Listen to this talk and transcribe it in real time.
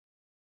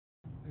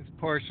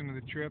portion of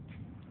the trip.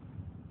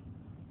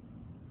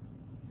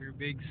 Your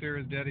big SUR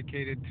is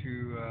dedicated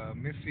to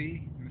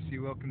Missy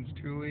Wilkins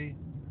Theulle,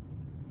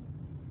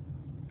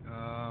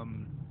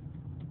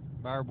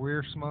 BARB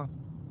WIERSMA,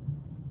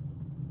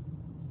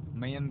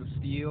 Amanda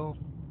Steele,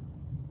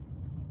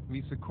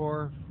 Lisa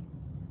KORF,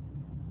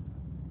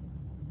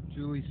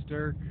 Julie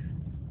Sterk,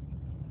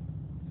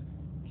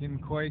 Kim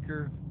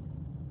Kooiker,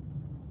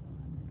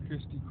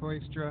 Christy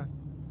Koistra,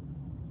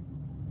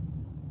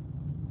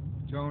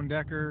 Joan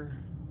Decker,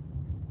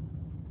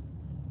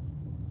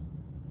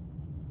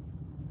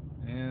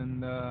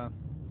 and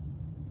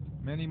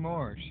many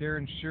more.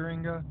 Sharon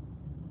Schuringa,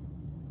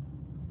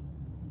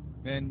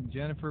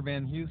 Jennifer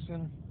Van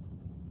Houston,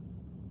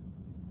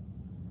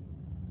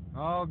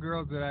 all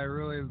girls that I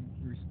really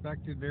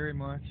respected very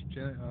much.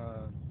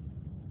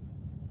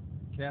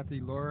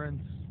 Kathy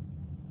Lawrence,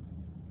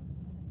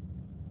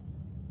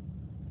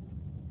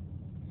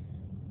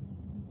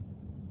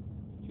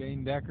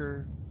 Jane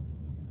Decker,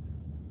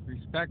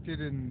 respected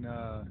and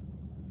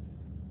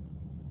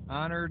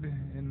honored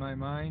in my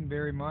mind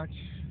very much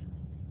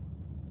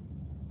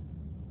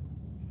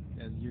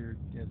as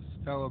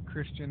fellow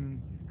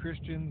Christians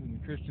and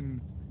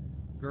Christian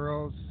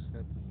girls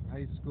at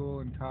high school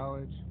and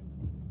college.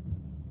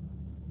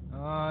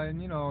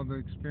 And you know, the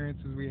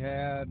experiences we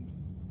had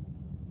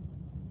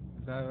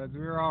as we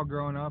were all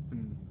growing up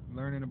and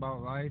learning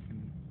about life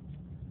and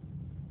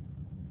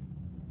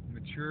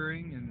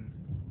maturing,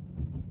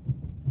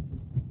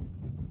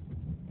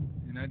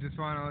 and I just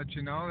want to let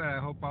you know that I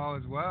hope all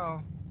is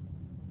well.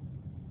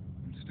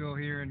 I'm still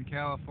here in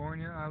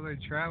California. I really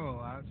travel a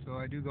lot, so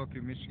I do go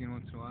through Michigan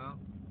once in a while.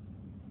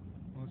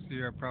 Most of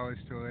you are probably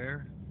still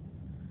there.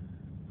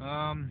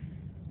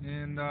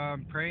 And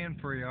I'm praying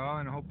for y'all,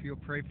 and I hope you'll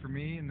pray for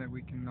me, and that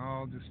we can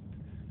all just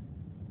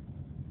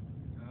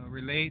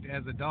relate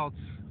as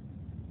adults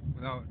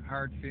without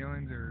hard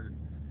feelings or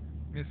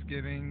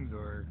misgivings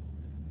or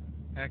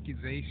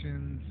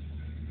accusations,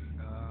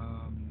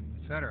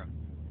 etc.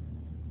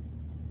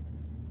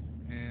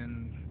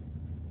 And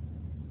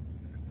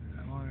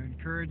I want to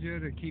encourage you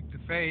to keep the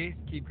faith,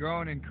 keep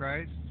growing in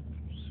Christ,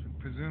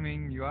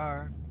 presuming you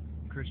are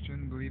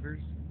Christian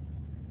believers,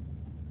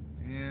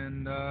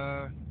 and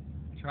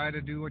try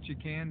to do what you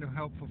can to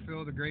help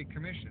fulfill the Great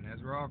Commission, as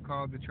we're all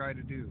called to try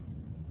to do.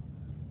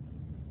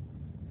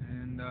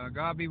 And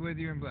God be with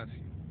you and bless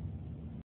you.